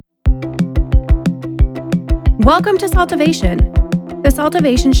Welcome to Saltivation. The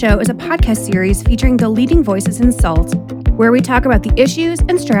Saltivation Show is a podcast series featuring the leading voices in salt, where we talk about the issues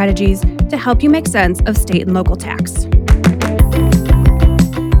and strategies to help you make sense of state and local tax.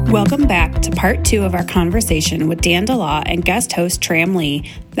 Welcome back to part 2 of our conversation with Dan DeLaw and guest host Tram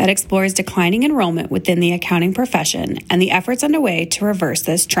Lee that explores declining enrollment within the accounting profession and the efforts underway to reverse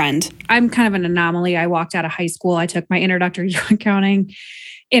this trend. I'm kind of an anomaly. I walked out of high school. I took my introductory to accounting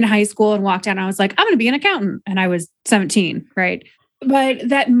in high school and walked out and I was like, I'm going to be an accountant. And I was 17, right? But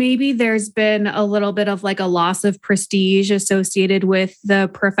that maybe there's been a little bit of like a loss of prestige associated with the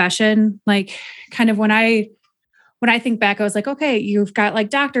profession. Like kind of when I think back, I was like, okay, you've got like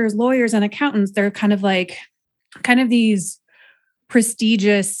doctors, lawyers, and accountants. They're kind of these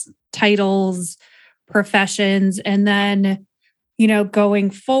prestigious titles, professions. And then,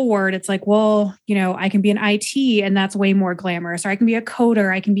 going forward, it's like, well, I can be in IT and that's way more glamorous, or I can be a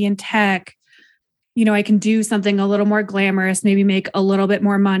coder, I can be in tech, I can do something a little more glamorous, maybe make a little bit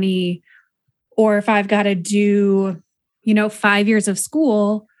more money. Or if I've got to do, 5 years of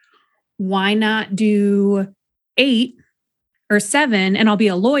school, why not do 8 or 7 and I'll be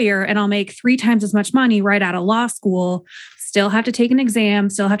a lawyer and I'll make 3 times as much money right out of law school, still have to take an exam,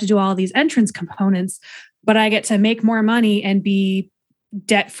 still have to do all these entrance components, but I get to make more money and be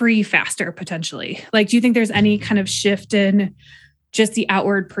debt-free faster potentially. Like, do you think there's any kind of shift in just the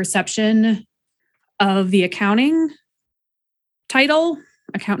outward perception of the accountant title,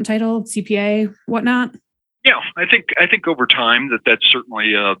 CPA, whatnot? Yeah, I think over time that's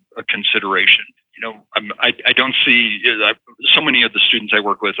certainly a consideration. I don't see so many of the students I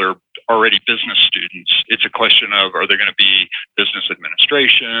work with are already business students. It's a question of, are they going to be business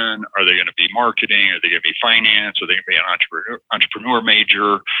administration? Are they going to be marketing? Are they going to be finance? Are they going to be an entrepreneur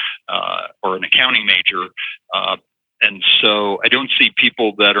major or an accounting major? And so I don't see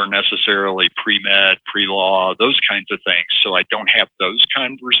people that are necessarily pre-med, pre-law, those kinds of things. So I don't have those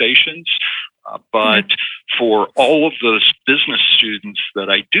conversations. But for all of those business students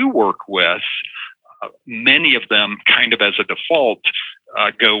that I do work with, many of them kind of as a default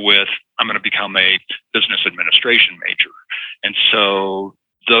go with, I'm going to become a business administration major. And so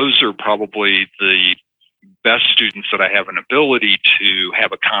those are probably the best students that I have an ability to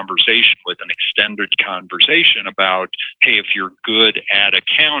have a conversation with, an extended conversation about, hey, if you're good at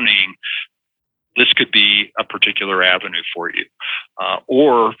accounting, this could be a particular avenue for you.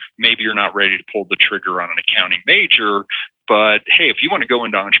 Or maybe you're not ready to pull the trigger on an accounting major, but hey, if you want to go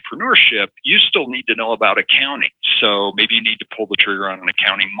into entrepreneurship, you still need to know about accounting. So maybe you need to pull the trigger on an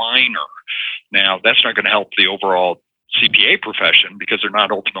accounting minor. Now, that's not going to help the overall CPA profession because they're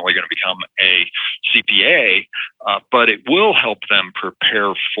not ultimately going to become a CPA, but it will help them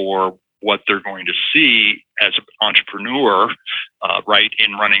prepare for what they're going to see as an entrepreneur, right,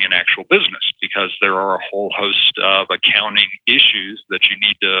 in running an actual business, because there are a whole host of accounting issues that you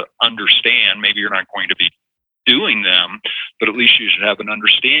need to understand. Maybe you're not going to be doing them, but at least you should have an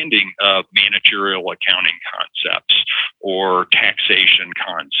understanding of managerial accounting concepts or taxation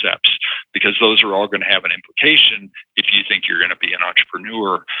concepts, because those are all going to have an implication if you think you're going to be an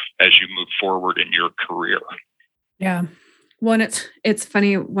entrepreneur as you move forward in your career. Yeah. Well, and it's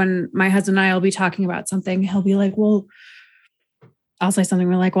funny when my husband and I will be talking about something, he'll be like, well, I'll say something.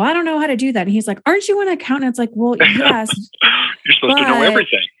 We're like, well, I don't know how to do that. And he's like, aren't you an accountant? It's like, well, yes. You're supposed to know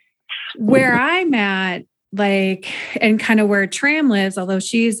everything. Where I'm at, like, and kind of where Tram lives, although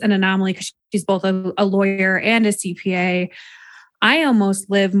she's an anomaly because she's both a lawyer and a CPA, I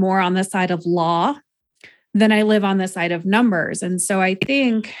almost live more on the side of law than I live on the side of numbers. And so I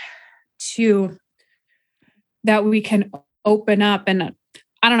think too, that we can open up, and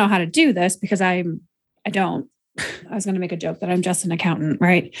I don't know how to do this because I was going to make a joke that I'm just an accountant,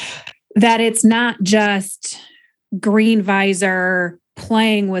 right? That it's not just green visor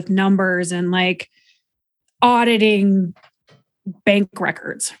playing with numbers and like auditing bank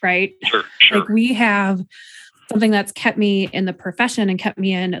records, right? Sure. Like we have something that's kept me in the profession and kept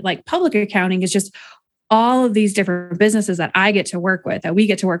me in like public accounting is just all of these different businesses that I get to work with, that we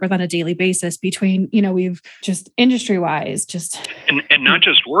get to work with on a daily basis between, we've just industry-wise, And not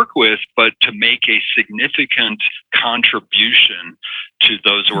just work with, but to make a significant contribution to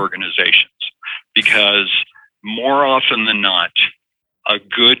those organizations. Because more often than not, a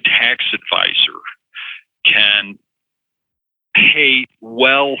good tax advisor can pay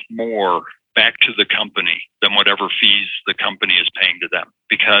well more back to the company than whatever fees the company is paying to them,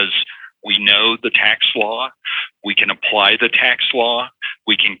 because we know the tax law, we can apply the tax law,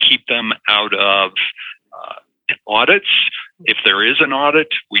 we can keep them out of audits. If there is an audit,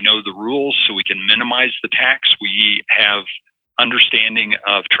 we know the rules, so we can minimize the tax. We have understanding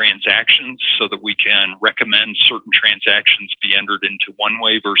of transactions so that we can recommend certain transactions be entered into one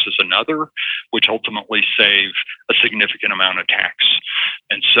way versus another, which ultimately save a significant amount of tax.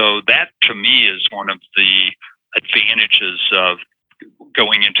 And so that, to me, is one of the advantages of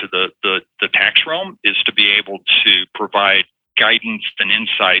going into the tax realm, is to be able to provide guidance and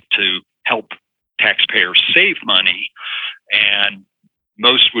insight to help taxpayers save money. And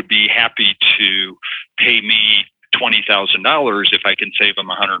most would be happy to pay me $20,000 if I can save them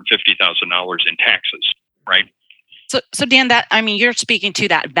 $150,000 in taxes, right? So Dan, you're speaking to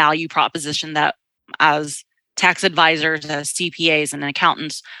that value proposition that as tax advisors, as CPAs and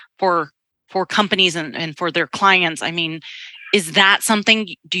accountants for companies and for their clients. Is that something,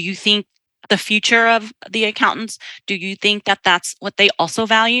 do you think the future of the accountants, do you think that that's what they also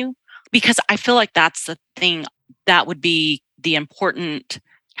value? Because I feel like that's the thing that would be the important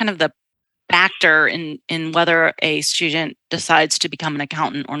kind of the factor in whether a student decides to become an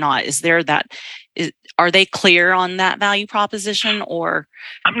accountant or not. Are they clear on that value proposition, or?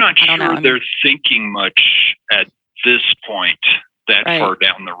 I'm not sure they're thinking much at this point that far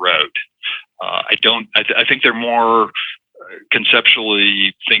down the road. I think they're more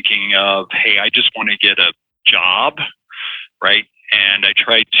conceptually thinking of, hey, I just want to get a job, right? And I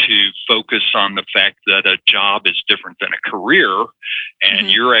try to focus on the fact that a job is different than a career, and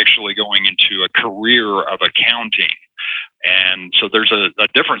you're actually going into a career of accounting. And so there's a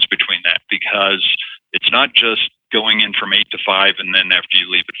difference between that, because it's not just going in from 8 to 5 and then after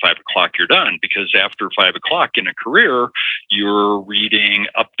you leave at 5 o'clock, you're done. Because after 5 o'clock in a career, you're reading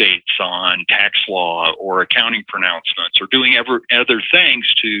updates on tax law or accounting pronouncements or doing other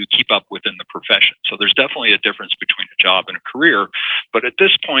things to keep up within the profession. So there's definitely a difference between a job and a career. But at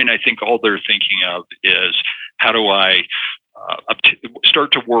this point, I think all they're thinking of is, how do I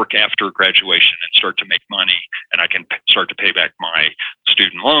start to work after graduation and start to make money, and I can start to pay back my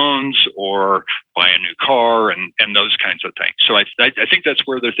student loans or buy a new car and those kinds of things. So I think that's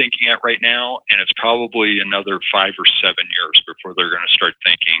where they're thinking at right now, and it's probably another 5 or 7 years before they're going to start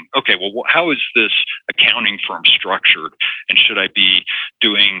thinking, okay, well, how is this accounting firm structured, and should I be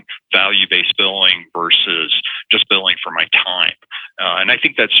doing value-based billing versus just billing for my time? And I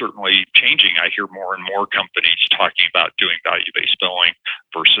think that's certainly changing. I hear more and more companies talking about doing value-based billing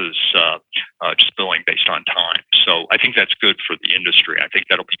versus just billing based on time. So I think that's good for the industry. I think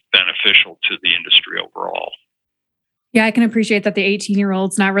that'll be beneficial to the industry overall. Yeah, I can appreciate that the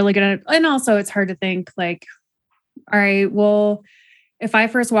 18-year-old's not really going to, and also it's hard to think like, all right, well, if I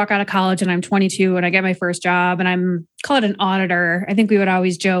first walk out of college and I'm 22 and I get my first job and I'm, call it an auditor, I think we would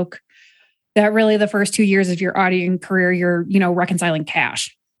always joke that really the first 2 years of your auditing career, you're, reconciling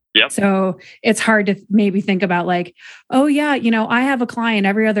cash. Yep. So it's hard to maybe think about like, oh yeah, I have a client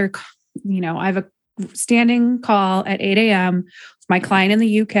every other, I have a standing call at 8 a.m. with my client in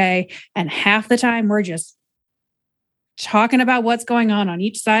the UK. And half the time we're just talking about what's going on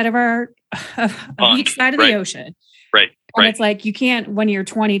each side of each side of the ocean. Right. And it's like, you can't, when you're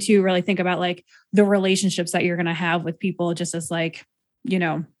 22, really think about like the relationships that you're going to have with people just as like,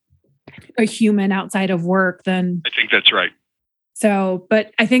 a human outside of work. Then I think that's right. So,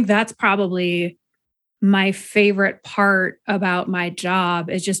 but I think that's probably my favorite part about my job,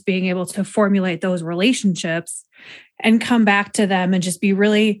 is just being able to formulate those relationships and come back to them and just be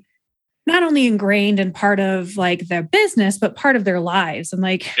really not only ingrained in part of like their business, but part of their lives, and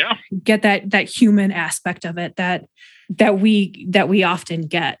like get that human aspect of it that we often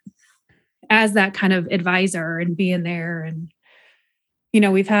get as that kind of advisor and being there. And,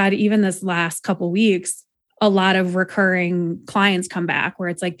 we've had, even this last couple of weeks, a lot of recurring clients come back where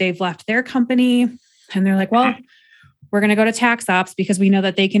it's like they've left their company and they're like, well, we're going to go to tax ops because we know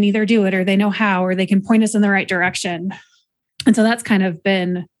that they can either do it or they know how, or they can point us in the right direction. And so that's kind of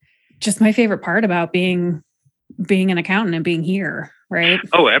been just my favorite part about being an accountant and being here, right?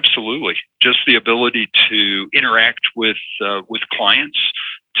 Oh, absolutely. Just the ability to interact with clients,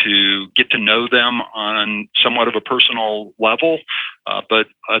 to get to know them on somewhat of a personal level, but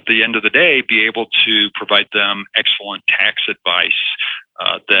at the end of the day, be able to provide them excellent tax advice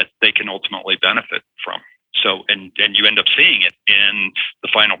that they can ultimately benefit from. So, and you end up seeing it in the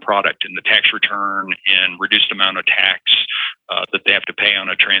final product, in the tax return, in reduced amount of tax that they have to pay on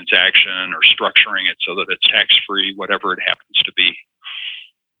a transaction, or structuring it so that it's tax-free, whatever it happens to be.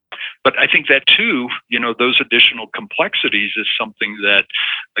 But I think that too, those additional complexities is something that,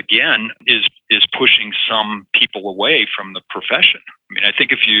 again, is pushing some people away from the profession. I mean, I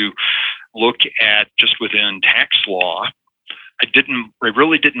think if you look at just within tax law, I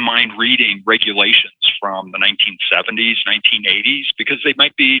really didn't mind reading regulations from the 1970s, 1980s, because they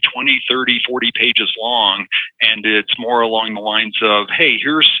might be 20, 30, 40 pages long. And it's more along the lines of, hey,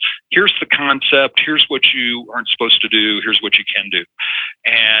 here's the concept. Here's what you aren't supposed to do. Here's what you can do.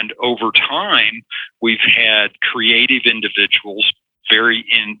 And over time, we've had creative individuals, very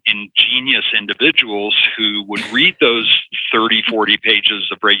ingenious individuals who would read those 30, 40 pages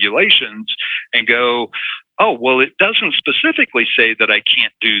of regulations and go, oh, well, it doesn't specifically say that I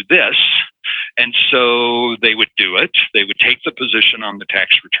can't do this. And so they would do it. They would take the position on the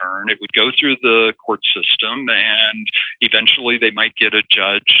tax return. It would go through the court system, and eventually they might get a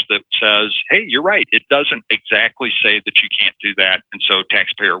judge that says, hey, you're right. It doesn't exactly say that you can't do that. And so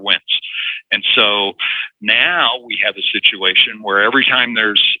taxpayer wins. And so now we have a situation where every time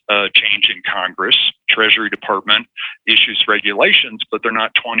there's a change in Congress, Treasury Department issues regulations, but they're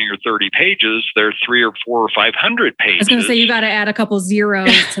not 20 or 30 pages. They're 300 or 400 or 500 pages. I was going to say, you got to add a couple zeros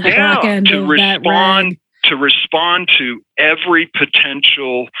to the back end to of respond, to respond to every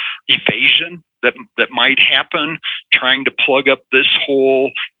potential evasion that might happen, trying to plug up this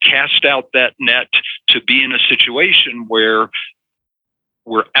hole, cast out that net, to be in a situation where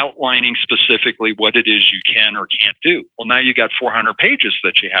we're outlining specifically what it is you can or can't do. Well, now you got 400 pages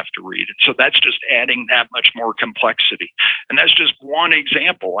that you have to read. And so that's just adding that much more complexity. And that's just one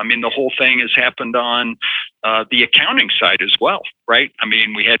example. I mean, the whole thing has happened on the accounting side as well, right? I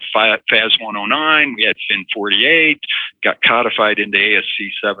mean, we had FAS 109, we had FIN 48, got codified into ASC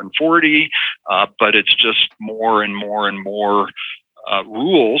 740, but it's just more and more and more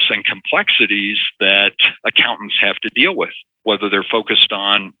rules and complexities that accountants have to deal with, whether they're focused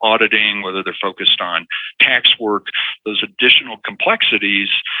on auditing, whether they're focused on tax work. Those additional complexities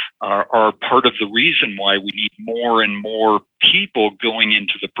are part of the reason why we need more and more people going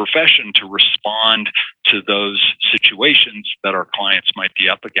into the profession to respond to those situations that our clients might be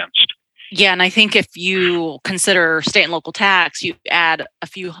up against. Yeah, and I think if you consider state and local tax, you add a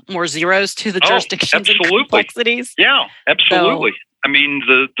few more zeros to the jurisdictions and complexities. Yeah, absolutely. I mean,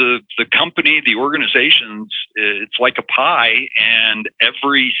 the company, the organizations, it's like a pie, and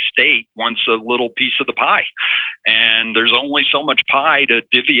every state wants a little piece of the pie. And there's only so much pie to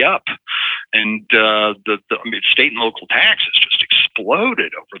divvy up. And I mean, state and local tax has just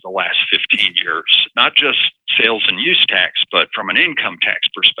exploded over the last 15 years, not just sales and use tax, but from an income tax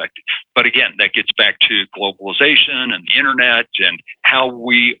perspective. But again, that gets back to globalization and the internet and how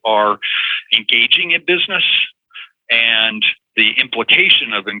we are engaging in business and the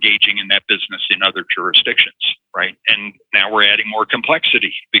implication of engaging in that business in other jurisdictions, right? And now we're adding more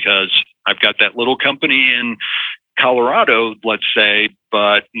complexity because I've got that little company in Colorado, let's say,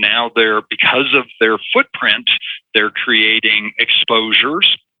 but now because of their footprint, they're creating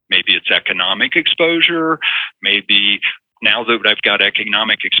exposures. Maybe it's economic exposure. Maybe now that I've got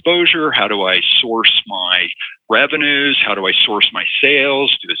economic exposure, how do I source my revenues? How do I source my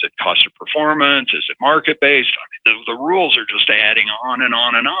sales? Is it cost of performance? Is it market-based? I mean, the rules are just adding on and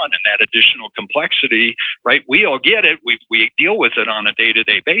on and on. And that additional complexity, right? We all get it. We deal with it on a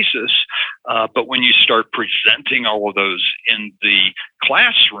day-to-day basis. But when you start presenting all of those in the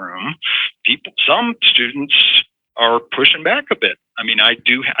classroom, some students are pushing back a bit. I mean, I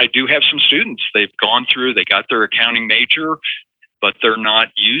do have some students, they've gone through, they got their accounting major, but they're not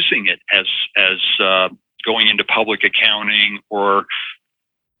using it as going into public accounting or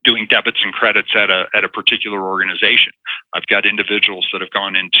doing debits and credits at a particular organization. I've got individuals that have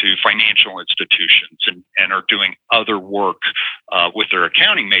gone into financial institutions and are doing other work with their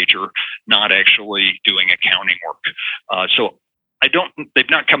accounting major, not actually doing accounting work. So they've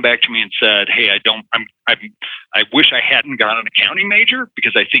not come back to me and said, hey, I wish I hadn't got an accounting major,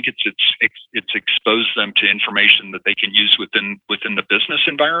 because I think it's exposed them to information that they can use within the business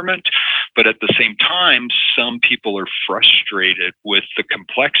environment. But at the same time, some people are frustrated with the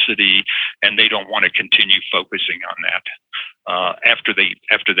complexity and they don't want to continue focusing on that after they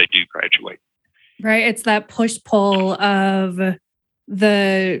do graduate. Right. It's that push-pull of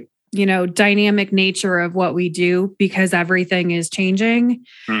the dynamic nature of what we do, because everything is changing.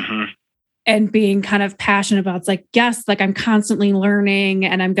 Mm-hmm. And being kind of passionate about, it's like, yes, like I'm constantly learning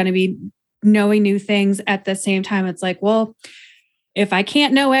and I'm going to be knowing new things. At the same time, it's like, well, if I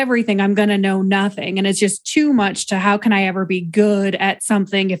can't know everything, I'm going to know nothing. And it's just too much to how can I ever be good at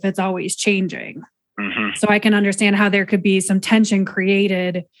something if it's always changing? Mm-hmm. So I can understand how there could be some tension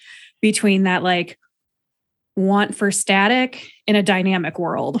created between that, like, want for static in a dynamic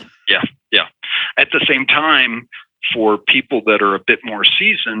world. Yeah. At the same time, for people that are a bit more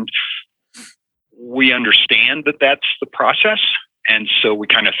seasoned, we understand that that's the process. And so we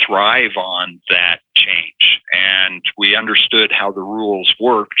kind of thrive on that change. And we understood how the rules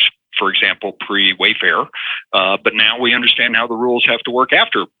worked, for example, pre-Wayfair, but now we understand how the rules have to work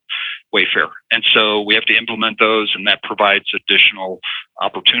after Wayfair. And so we have to implement those, and that provides additional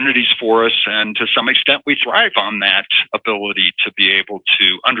opportunities for us. And to some extent, we thrive on that ability to be able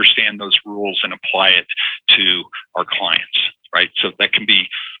to understand those rules and apply it to our clients, right? So that can be.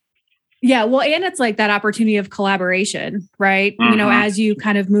 Yeah, well, and it's like that opportunity of collaboration, right? Mm-hmm. You know, as you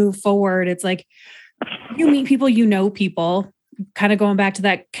kind of move forward, it's like you meet people, you know people, kind of going back to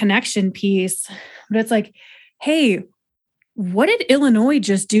that connection piece. But it's like, hey, what did Illinois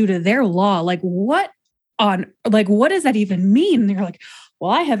just do to their law? Like, what does that even mean? And they're like,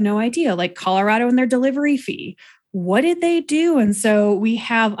 well, I have no idea. Like Colorado and their delivery fee. What did they do? And so we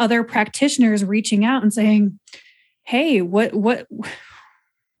have other practitioners reaching out and saying, hey, what's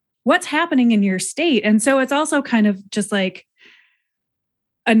happening in your state? And so it's also kind of just like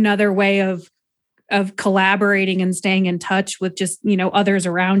another way of collaborating and staying in touch with just, you know, others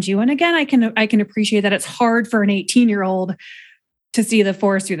around you. And again, I can appreciate that it's hard for an 18-year-old to see the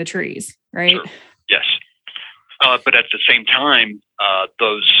forest through the trees, right? Sure. Yes. But at the same time,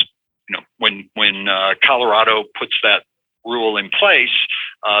 those, you know, when Colorado puts that rule in place,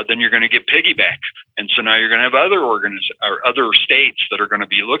 then you're going to get piggyback. And so now you're going to have other states that are going to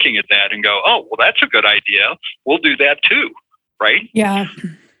be looking at that and go, oh, well, that's a good idea. We'll do that too. Right? Yeah.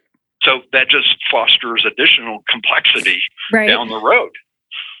 So that just fosters additional complexity down the road.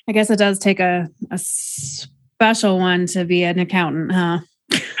 I guess it does take a special one to be an accountant, huh?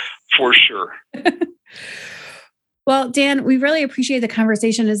 For sure. Well, Dan, we really appreciate the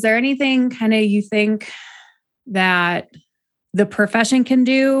conversation. Is there anything kind of you think that the profession can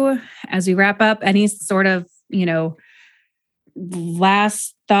do as we wrap up? Any sort of, you know,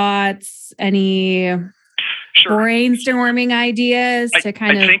 last thoughts, any brainstorming ideas to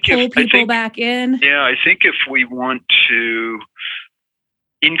kind of pull people back in? Yeah, I think if we want to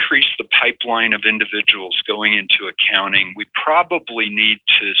increase the pipeline of individuals going into accounting, we probably need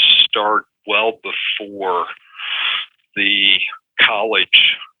to start well before the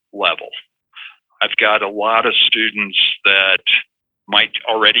college level. I've got a lot of students that might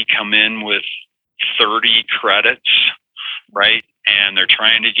already come in with 30 credits, right? And they're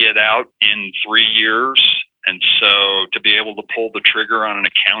trying to get out in 3 years. And so to be able to pull the trigger on an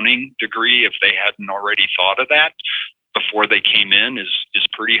accounting degree, if they hadn't already thought of that before they came in, is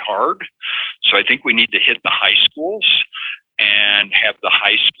pretty hard. So I think we need to hit the high schools and have the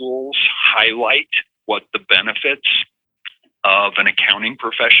high schools highlight what the benefits of an accounting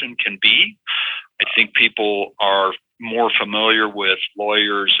profession can be. I think people are more familiar with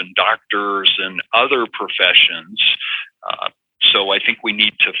lawyers and doctors and other professions. So I think we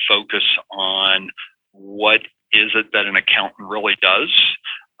need to focus on what is it that an accountant really does.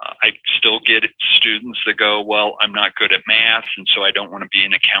 I still get students that go, well, I'm not good at math, and so I don't want to be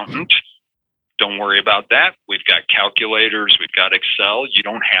an accountant. Don't worry about that. We've got calculators. We've got Excel. You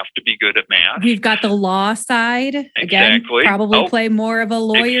don't have to be good at math. We've got the law side. Again, exactly. Probably play more of a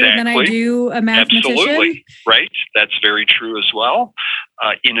lawyer than I do a mathematician. Absolutely. Right. That's very true as well.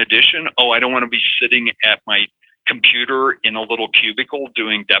 In addition, I don't want to be sitting at my computer in a little cubicle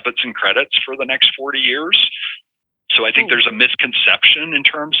doing debits and credits for the next 40 years. So I think there's a misconception in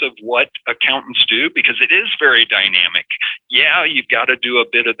terms of what accountants do, because it is very dynamic. Yeah, you've got to do a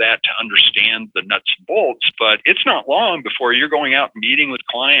bit of that to understand the nuts and bolts, but it's not long before you're going out and meeting with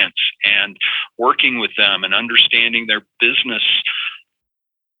clients and working with them and understanding their business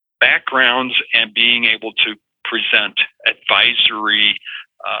backgrounds and being able to present advisory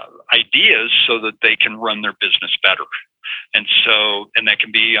ideas so that they can run their business better. And that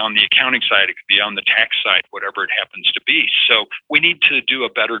can be on the accounting side, it could be on the tax side, whatever it happens to be. So we need to do a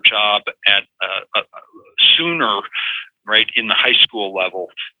better job at sooner, right, in the high school level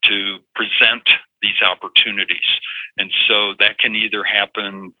to present these opportunities. And so that can either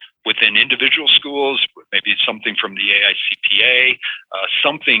happen within individual schools, maybe something from the AICPA,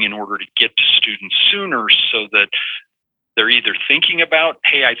 something in order to get to students sooner so that they're either thinking about,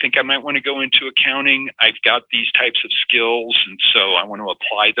 hey, I think I might want to go into accounting. I've got these types of skills, and so I want to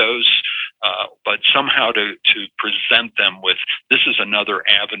apply those. But somehow to present them with, this is another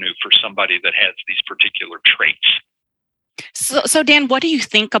avenue for somebody that has these particular traits. So Dan, what do you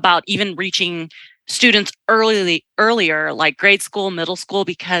think about even reaching students earlier, like grade school, middle school?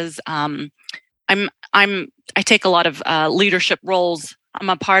 Because I take a lot of leadership roles. I'm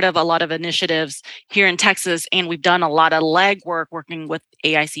a part of a lot of initiatives here in Texas, and we've done a lot of legwork working with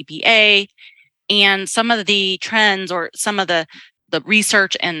AICPA, and some of the trends or some of the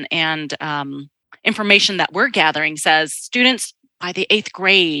research and information that we're gathering says students by the 8th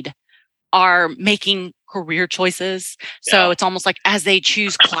grade are making career choices. So it's almost like as they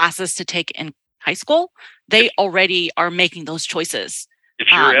choose classes to take in high school, they already are making those choices. If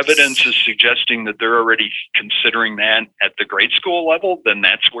your evidence is suggesting that they're already considering that at the grade school level, then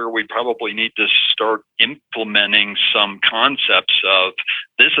that's where we probably need to start implementing some concepts of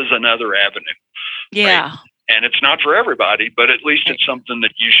this is another avenue. Yeah. Right? And it's not for everybody, but at least it's something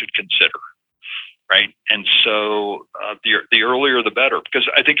that you should consider. Right. And so the earlier, the better, because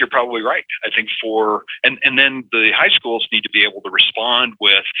I think you're probably right. I think and then the high schools need to be able to respond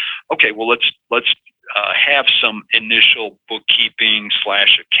with, okay, well, let's have some initial bookkeeping /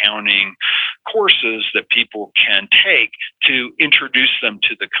 accounting courses that people can take to introduce them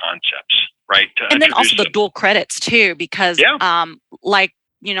to the concepts, right? And then also the dual credits too, because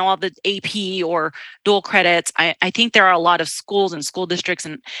all the AP or dual credits, I think there are a lot of schools and school districts.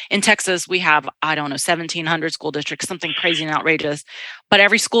 And in Texas, we have, 1,700 school districts, something crazy and outrageous. But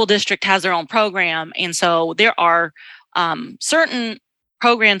every school district has their own program. And so there are certain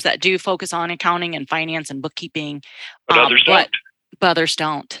programs that do focus on accounting and finance and bookkeeping. But others don't. But others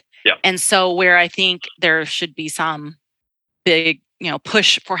don't. Yeah. And so where I think there should be some big,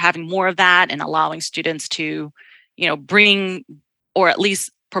 push for having more of that and allowing students to, bring or at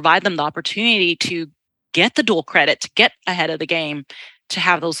least provide them the opportunity to get the dual credit, to get ahead of the game, to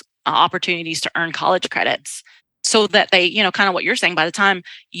have those opportunities to earn college credits so that they, kind of what you're saying, by the time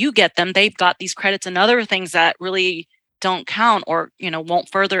you get them, they've got these credits and other things that really don't count or, won't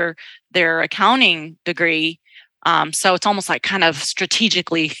further their accounting degree. So it's almost like kind of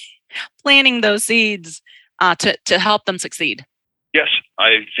strategically planting those seeds to help them succeed. Yes,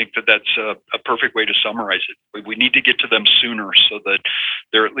 I think that's a perfect way to summarize it. We need to get to them sooner so that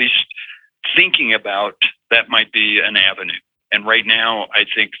they're at least thinking about that might be an avenue. And right now, I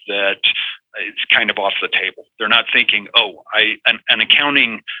think that it's kind of off the table. They're not thinking, an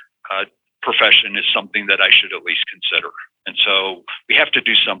accounting profession is something that I should at least consider. And so we have to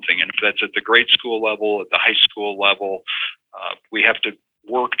do something. And if that's at the grade school level, at the high school level, we have to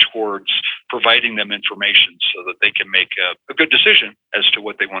work towards providing them information so that they can make a good decision as to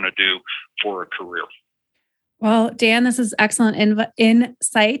what they want to do for a career. Well, Dan, this is excellent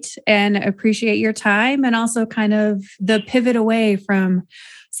insight and appreciate your time and also kind of the pivot away from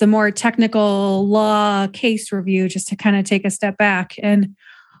some more technical law case review just to kind of take a step back. And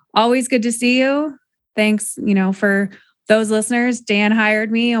always good to see you. Thanks, for those listeners. Dan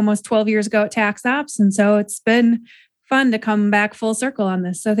hired me almost 12 years ago at TaxOps. And so it's been fun to come back full circle on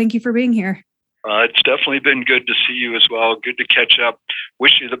this. So thank you for being here. It's definitely been good to see you as well. Good to catch up.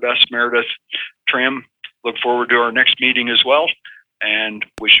 Wish you the best, Meredith. Tram, look forward to our next meeting as well and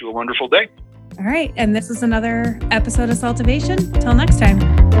wish you a wonderful day. All right. And this is another episode of Saltivation. Till next time.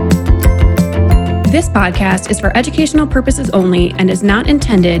 This podcast is for educational purposes only and is not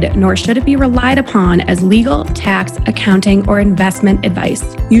intended, nor should it be relied upon as legal, tax, accounting, or investment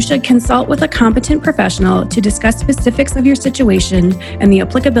advice. You should consult with a competent professional to discuss specifics of your situation and the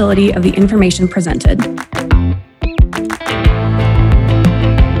applicability of the information presented.